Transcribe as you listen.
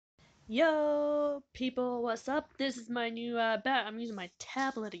Yo, people, what's up? This is my new I'm using my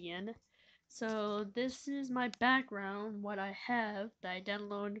tablet again. So this is my background, what I have that I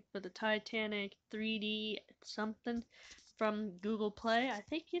downloaded for the Titanic 3D something from Google Play. I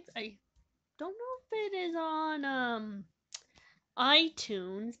don't know if it is on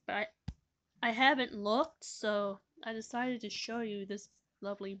iTunes, but I haven't looked, so I decided to show you this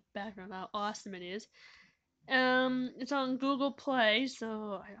lovely background, how awesome it is. It's on Google Play,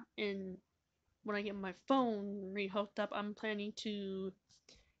 so when I get my phone rehooked up, I'm planning to,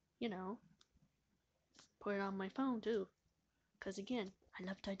 you know, put it on my phone too. Because again, I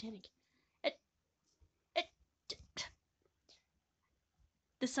love Titanic. It, it,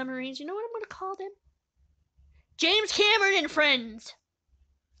 the submarines, you know what I'm going to call them? James Cameron and Friends!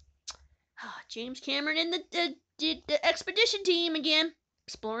 James Cameron and the expedition team again.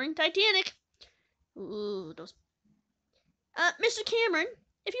 Exploring Titanic. Ooh, those. Mr. Cameron,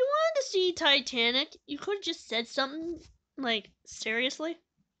 if you wanted to see Titanic, you could have just said something, like, seriously.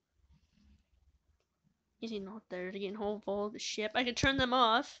 Is he not there to get hold of the ship? I could turn them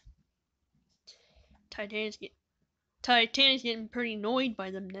off. Titanic's getting pretty annoyed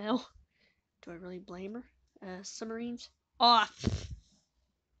by them now. Do I really blame her? Submarines off.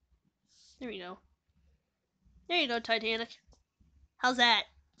 There we go. There you go, Titanic. How's that?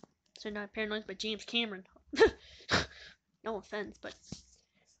 So not paranoid by James Cameron. No offense, but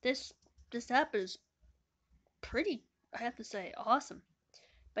this app is pretty, I have to say, awesome.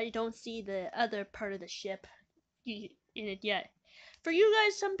 But you don't see the other part of the ship in it yet. For you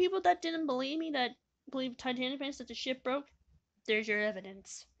guys, some people that didn't believe me, that believe Titanic fans that the ship broke, there's your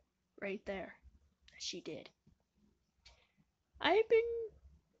evidence right there. She did. I've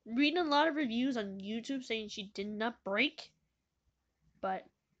been reading a lot of reviews on YouTube saying she did not break, but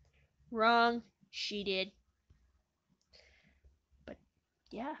wrong, she did. But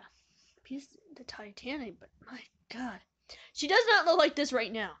yeah, the Titanic, but my god. She does not look like this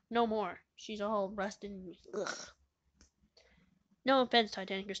right now. No more. She's all rusted and ugh. No offense,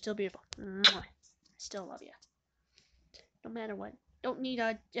 Titanic, you're still beautiful. Mwah. I still love you. No matter what. Don't need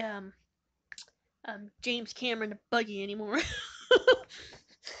a James Cameron to bug you anymore.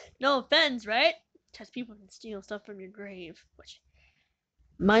 No offense, right? Because people can steal stuff from your grave, which,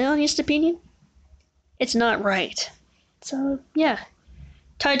 my honest opinion, it's not right. So yeah,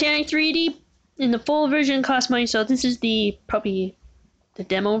 Titanic 3D in the full version costs money. So this is probably the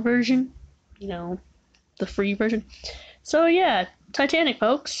demo version, the free version. So yeah, Titanic,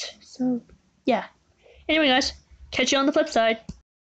 folks. So yeah. Anyway, guys, catch you on the flip side.